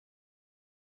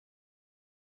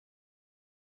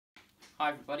Hi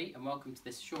everybody and welcome to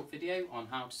this short video on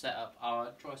how to set up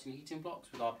our DrySyn heating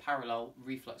blocks with our parallel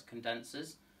reflux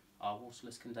condensers, our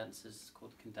waterless condensers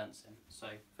called CondenSyn. So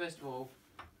first of all,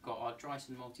 we've got our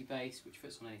DrySyn MULTI base which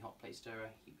fits on any hot plate stirrer,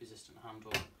 heat resistant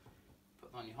handle.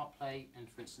 Put that on your hot plate, and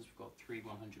for instance we've got three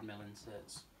 100mm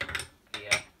inserts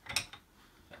here.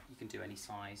 But you can do any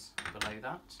size below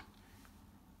that.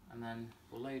 And then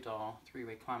we'll load our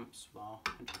three-way clamps with our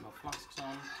 100ml flasks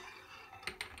on.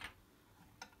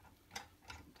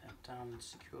 Down and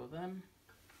secure them.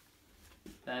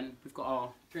 Then we've got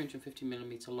our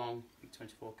 350mm long big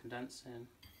 24 condenser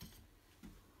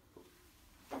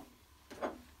in.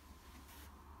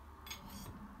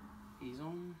 These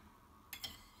on,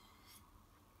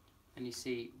 and you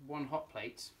see one hot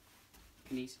plate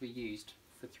can easily be used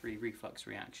for 3 reflux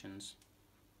reactions.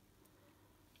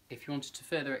 If you wanted to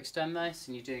further extend this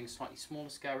and you're doing slightly smaller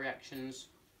scale reactions,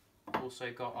 we've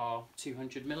also got our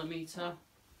 200mm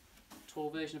tall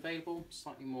version available,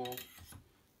 slightly more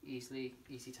easy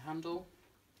to handle.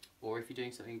 Or if you're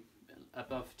doing something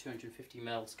above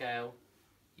 250mm scale,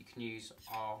 you can use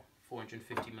our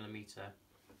 450mm, which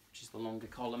is the longer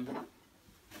column,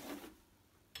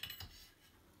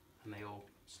 and they all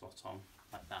slot on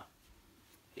like that.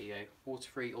 Here you go,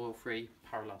 water-free, oil-free,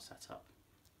 parallel setup.